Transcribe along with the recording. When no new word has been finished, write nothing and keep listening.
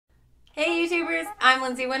YouTubers, I'm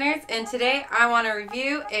Lindsey Winters, and today I want to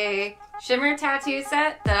review a Shimmer tattoo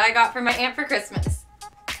set that I got from my aunt for Christmas.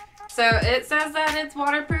 So it says that it's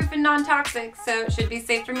waterproof and non-toxic, so it should be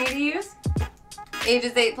safe for me to use. Age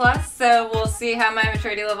is 8+, so we'll see how my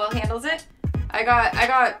maturity level handles it. I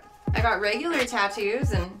got regular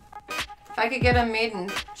tattoos, and if I could get them made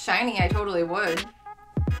in shiny, I totally would.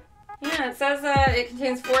 Yeah, it says it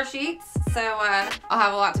contains 4 sheets, so I'll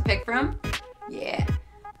have a lot to pick from. Yeah.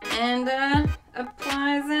 And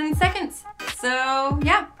applies in seconds. So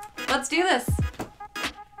yeah, let's do this.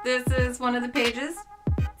 This is one of the pages.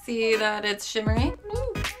 See that it's shimmery.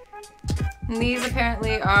 And these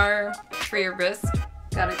apparently are for your wrist.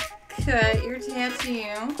 Gotta cut your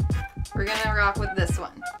tattoo. We're gonna rock with this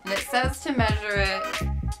one. And it says to measure it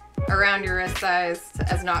around your wrist size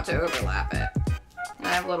as not to overlap it. I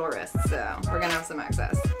have little wrists, so we're gonna have some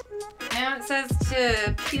excess. Now it says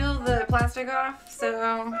to peel the plastic off,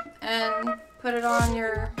 so, and put it on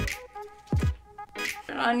your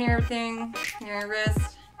thing, your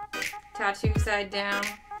wrist, tattoo side down.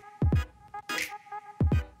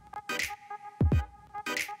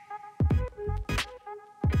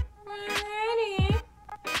 Alrighty.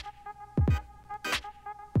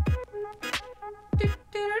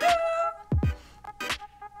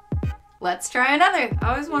 Let's try another. I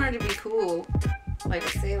always wanted to be cool, like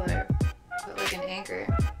a sailor, but like an anchor.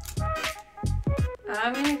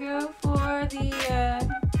 I'm gonna go for the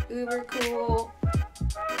uber cool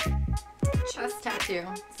chest tattoo.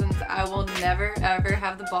 Since I will never ever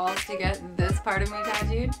have the balls to get this part of me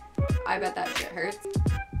tattooed, I bet that shit hurts.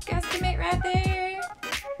 Guesstimate right there,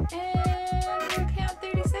 and we'll count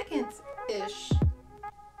 30 seconds-ish.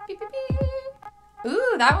 Beep, beep, beep.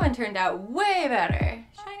 Ooh, that one turned out way better.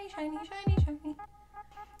 Shiny, shiny, shiny, shiny.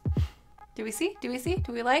 Do we see? Do we see?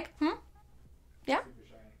 Do we like? Yeah?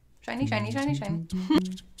 Shiny, shiny, shiny, shiny.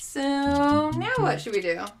 So now what should we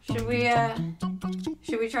do? Should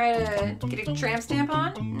we try to get a tramp stamp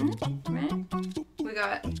on? Right? We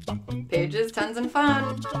got pages, tons, and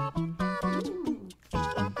fun.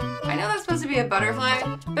 I know that's supposed to be a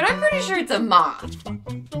butterfly, but I'm pretty sure it's a moth.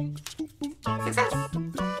 Success!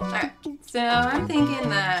 Alright, so I'm thinking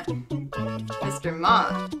that Mr.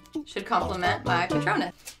 Moth should compliment my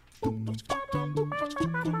Patronus.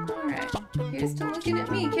 Alright, here's to looking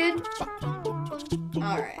at me, kid.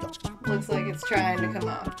 Alright, looks like it's trying to come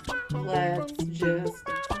off. Let's just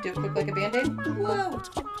do it quick like a band-aid. Whoa!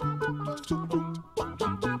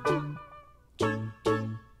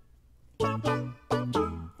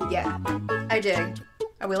 Yeah, I dig.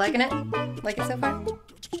 Are we liking it? Like it so far?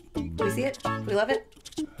 Do we see it? Do we love it?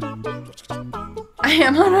 I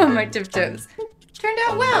am on my tiptoes. Turned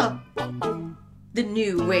out well. The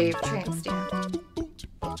new wave tramp stamp.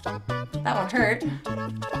 That one hurt.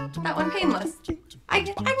 That one painless. I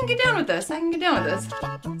can get down with this. I can get down with this.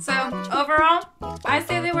 So overall, I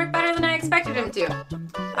say they work better than I expected them to.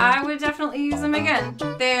 I would definitely use them again.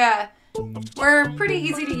 They were pretty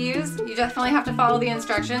easy to use. You definitely have to follow the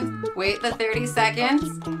instructions. Wait the 30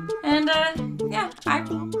 seconds. And yeah, I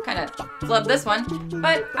kind of flubbed this one.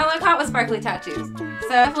 But I like hot with sparkly tattoos. So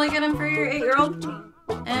definitely get them for your 8-year-old.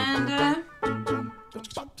 And yeah,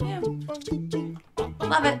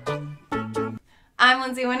 love it. I'm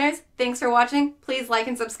Lindsey Winters. Thanks for watching. Please like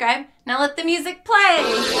and subscribe. Now let the music play.